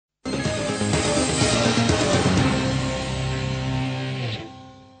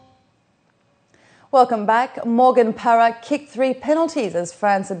Welcome back. Morgan Parra kicked 3 penalties as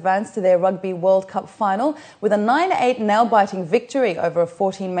France advanced to their Rugby World Cup final with a 9-8 nail-biting victory over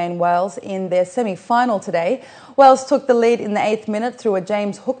 14-man Wales in their semi-final today. Wales took the lead in the 8th minute through a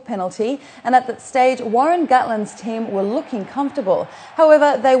James Hook penalty, and at that stage Warren Gatland's team were looking comfortable.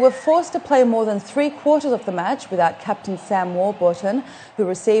 However, they were forced to play more than 3/4 of the match without captain Sam Warburton, who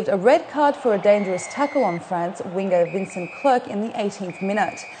received a red card for a dangerous tackle on France winger Vincent Clerc in the 18th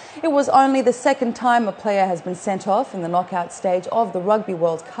minute. It was only the second time a player has been sent off in the knockout stage of the Rugby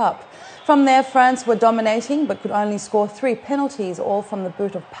World Cup. From there, France were dominating but could only score 3 penalties, all from the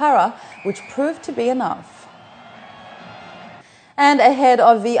boot of Parra, which proved to be enough. And ahead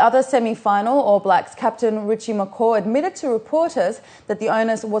of the other semi-final, All Blacks captain Richie McCaw admitted to reporters that the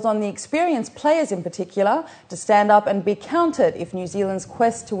onus was on the experienced players in particular to stand up and be counted if New Zealand's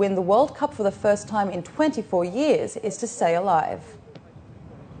quest to win the World Cup for the first time in 24 years is to stay alive.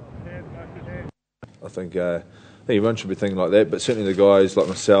 I think everyone should be thinking like that, but certainly the guys like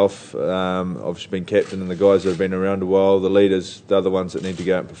myself, I've been captain, and the guys that have been around a while, the leaders, they're the ones that need to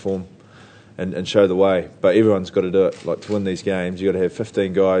go out and perform and show the way. But everyone's got to do it. Like, to win these games, you've got to have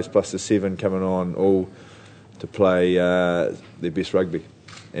 15 guys plus the 7 coming on, all to play their best rugby,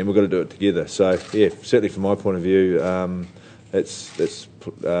 and we've got to do it together. So yeah, certainly from my point of view, I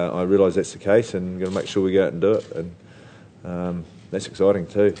realise that's the case, and we've got to make sure we go out and do it, and that's exciting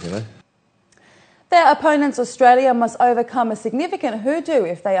too, you know. Their opponents, Australia, must overcome a significant hoodoo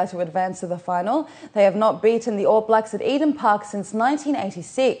if they are to advance to the final. They have not beaten the All Blacks at Eden Park since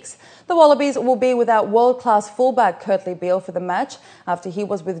 1986. The Wallabies will be without world-class fullback Kurtley Beale for the match after he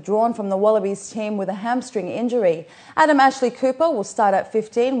was withdrawn from the Wallabies team with a hamstring injury. Adam Ashley Cooper will start at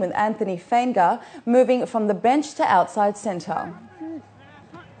 15 with Anthony Fainga'a moving from the bench to outside centre.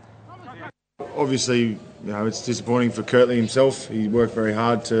 Obviously, it's disappointing for Kurtley himself. He worked very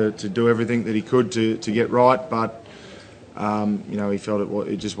hard to do everything that he could to get right, but he felt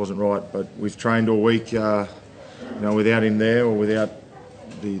it just wasn't right. But we've trained all week, without him there, or without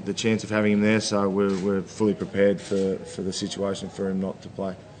the chance of having him there, so we're fully prepared for the situation for him not to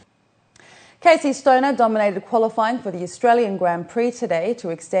play. Casey Stoner dominated qualifying for the Australian Grand Prix today to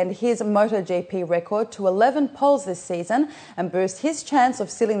extend his MotoGP record to 11 poles this season and boost his chance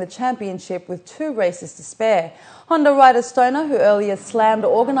of sealing the championship with 2 races to spare. Honda rider Stoner, who earlier slammed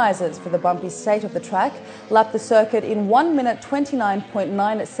organisers for the bumpy state of the track, lapped the circuit in 1 minute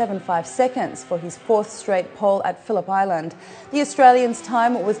 29.975 seconds for his 4th straight pole at Phillip Island. The Australian's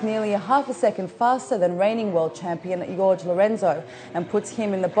time was nearly a half a second faster than reigning world champion Jorge Lorenzo, and puts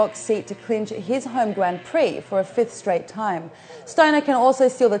him in the box seat to clinch his home Grand Prix for a 5th straight time. Stoner can also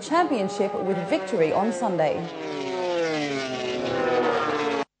seal the championship with victory on Sunday.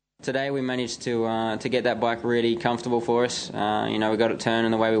 Today we managed to get that bike really comfortable for us. We got it turning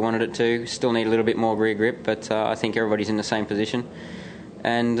the way we wanted it to. Still need a little bit more rear grip, but I think everybody's in the same position.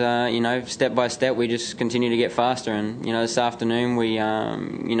 And step by step we just continue to get faster. And this afternoon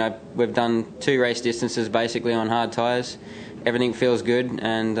we've done 2 race distances basically on hard tyres. Everything feels good,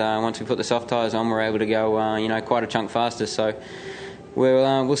 and once we put the soft tyres on, we're able to go quite a chunk faster. So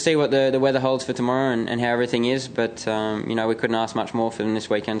we'll see what the weather holds for tomorrow and how everything is, but we couldn't ask much more for them this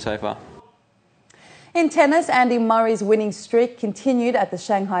weekend so far. In tennis, Andy Murray's winning streak continued at the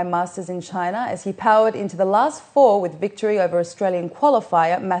Shanghai Masters in China as he powered into the last 4 with victory over Australian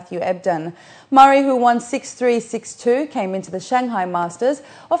qualifier Matthew Ebden. Murray, who won 6-3, 6-2, came into the Shanghai Masters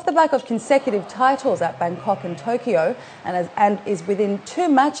off the back of consecutive titles at Bangkok and Tokyo, and is within 2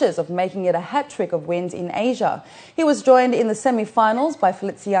 matches of making it a hat-trick of wins in Asia. He was joined in the semi-finals by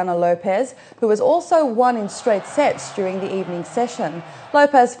Feliciano Lopez, who was also won in straight sets during the evening session.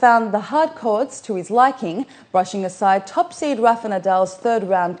 Lopez found the hard courts to his liking, brushing aside top seed Rafa Nadal's 3rd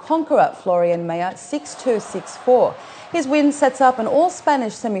round conqueror Florian Mayer 6-2, 6-4. His win sets up an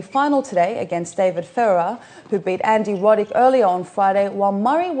all-Spanish semi-final today against David Ferrer, who beat Andy Roddick earlier on Friday, while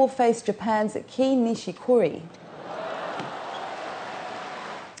Murray will face Japan's Kei Nishikori.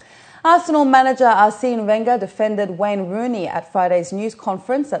 Arsenal manager Arsene Wenger defended Wayne Rooney at Friday's news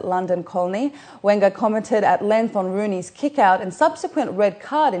conference at London Colney. Wenger commented at length on Rooney's kick-out and subsequent red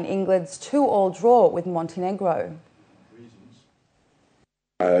card in England's 2-2 draw with Montenegro.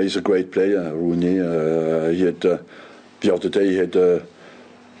 He's a great player, Rooney. The other day he had a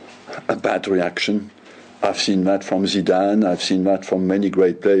bad reaction. I've seen that from Zidane. I've seen that from many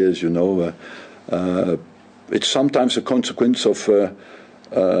great players, It's sometimes a consequence of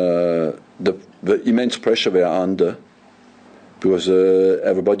the immense pressure they are under, because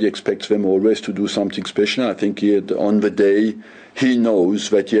everybody expects them always to do something special. I think on the day he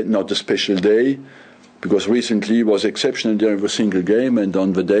knows that he had not a special day, because recently he was exceptional during every single game, and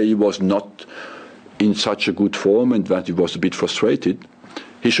on the day he was not in such a good form and that he was a bit frustrated.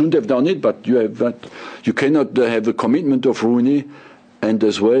 He shouldn't have done it, but you cannot have a commitment of Rooney and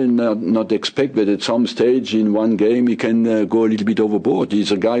as well not expect that at some stage in one game he can go a little bit overboard.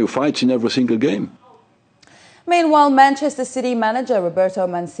 He's a guy who fights in every single game. Meanwhile, Manchester City manager Roberto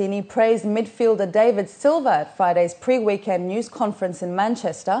Mancini praised midfielder David Silva at Friday's pre-weekend news conference in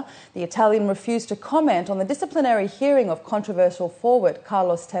Manchester. The Italian refused to comment on the disciplinary hearing of controversial forward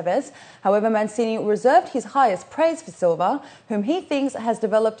Carlos Tevez. However, Mancini reserved his highest praise for Silva, whom he thinks has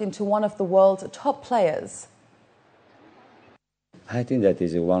developed into one of the world's top players. I think that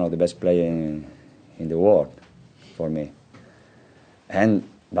is one of the best players in the world for me.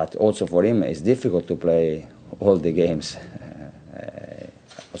 But also for him, it's difficult to play all the games.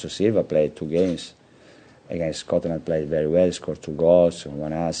 Also Silva played 2 games against Scotland, played very well, scored 2 goals,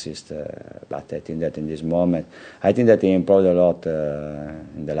 1 assist, but I think that in this moment, I think that he improved a lot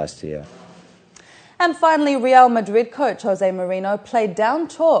in the last year. And finally, Real Madrid coach Jose Mourinho played down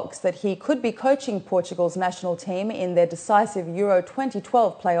talks that he could be coaching Portugal's national team in their decisive Euro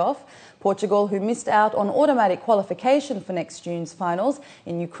 2012 playoff. Portugal, who missed out on automatic qualification for next June's finals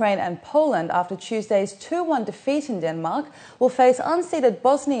in Ukraine and Poland after Tuesday's 2-1 defeat in Denmark, will face unseeded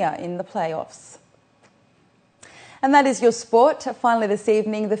Bosnia in the playoffs. And that is your sport. Finally this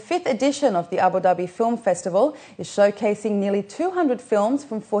evening, the 5th edition of the Abu Dhabi Film Festival is showcasing nearly 200 films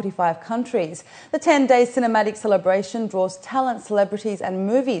from 45 countries. The 10-day cinematic celebration draws talent, celebrities and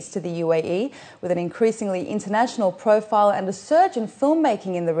movies to the UAE. With an increasingly international profile and a surge in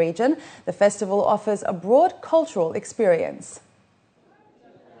filmmaking in the region, the festival offers a broad cultural experience.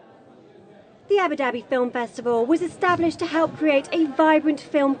 The Abu Dhabi Film Festival was established to help create a vibrant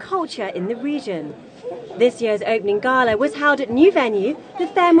film culture in the region. This year's opening gala was held at new venue, the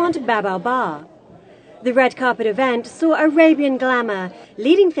Fairmont Bab Al Bar. The red carpet event saw Arabian glamour,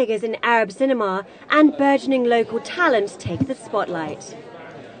 leading figures in Arab cinema and burgeoning local talent take the spotlight.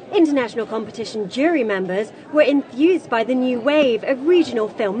 International competition jury members were enthused by the new wave of regional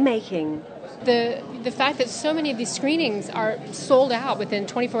filmmaking. The fact that so many of these screenings are sold out within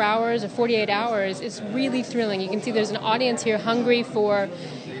 24 hours or 48 hours is really thrilling. You can see there's an audience here hungry for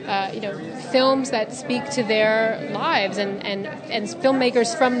films that speak to their lives and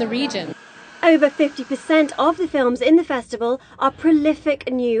filmmakers from the region. Over 50% of the films in the festival are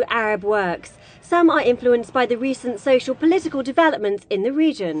prolific new Arab works. Some are influenced by the recent social political developments in the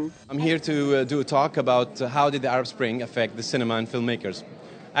region. I'm here to do a talk about how did the Arab Spring affect the cinema and filmmakers.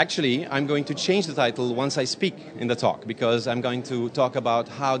 Actually, I'm going to change the title once I speak in the talk, because I'm going to talk about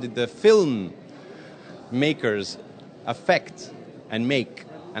how did the film makers affect and make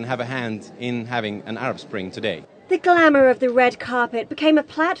and have a hand in having an Arab Spring today. The glamour of the red carpet became a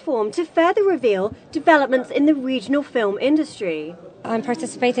platform to further reveal developments in the regional film industry. I'm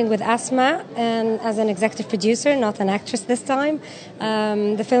participating with Asma and as an executive producer, not an actress this time.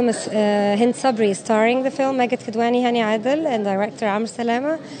 The film is Hind Sabri starring the film, Maged Kidwani, Hani Adel, and director Amr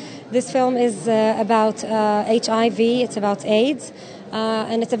Salama. This film is about HIV, it's about AIDS,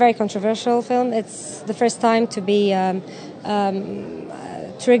 and it's a very controversial film. It's the first time to be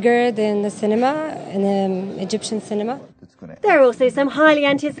triggered in the cinema, in Egyptian cinema. There are also some highly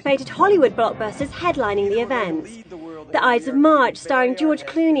anticipated Hollywood blockbusters headlining the event. The Ides of March, starring George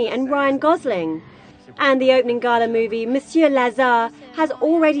Clooney and Ryan Gosling. And the opening gala movie, Monsieur Lazare, has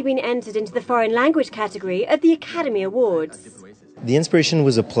already been entered into the foreign language category at the Academy Awards. The inspiration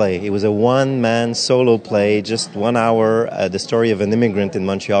was a play. It was a one-man solo play, just 1 hour, the story of an immigrant in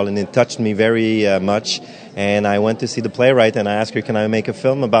Montreal, and it touched me very much. And I went to see the playwright, and I asked her, can I make a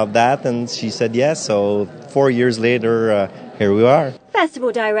film about that? And she said yes, so 4 years later, here we are.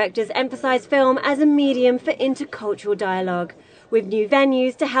 Festival directors emphasise film as a medium for intercultural dialogue, with new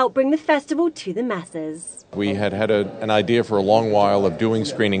venues to help bring the festival to the masses. We had an idea for a long while of doing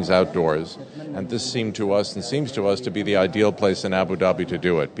screenings outdoors, and this seemed to us and seems to us to be the ideal place in Abu Dhabi to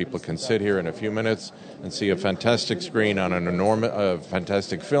do it. People can sit here in a few minutes and see a fantastic screen on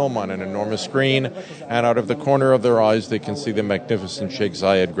fantastic film on an enormous screen, and out of the corner of their eyes they can see the magnificent Sheikh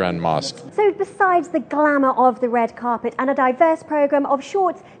Zayed Grand Mosque. So besides the glamour of the red carpet and a diverse programme of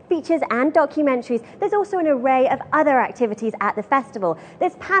shorts, features and documentaries, there's also an array of other activities at the festival.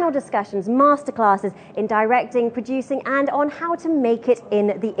 There's panel discussions, masterclasses in directing, producing and on how to make it in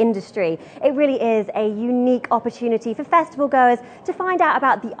the industry. It really is a unique opportunity for festival goers to find out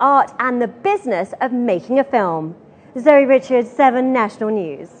about the art and the business of making a film. Zoe Richards, 7 National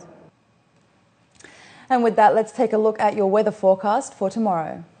News. And with that, let's take a look at your weather forecast for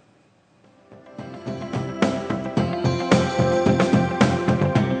tomorrow.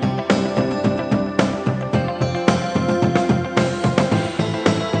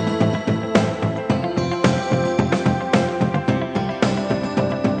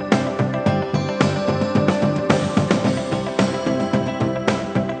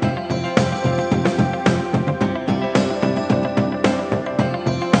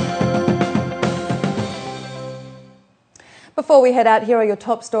 Before we head out, here are your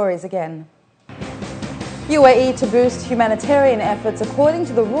top stories again. UAE to boost humanitarian efforts according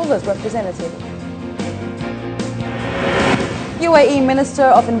to the ruler's representative. UAE Minister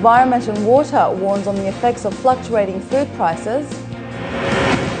of Environment and Water warns on the effects of fluctuating food prices.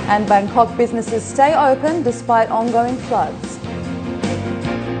 And Bangkok businesses stay open despite ongoing floods.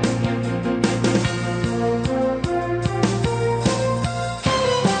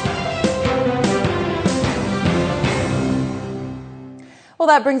 Well,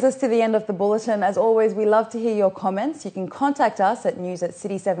 that brings us to the end of the bulletin. As always, we love to hear your comments. You can contact us at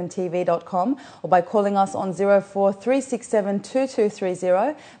news@city7tv.com or by calling us on 04 367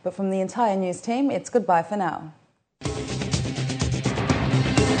 2230. But from the entire news team, it's goodbye for now.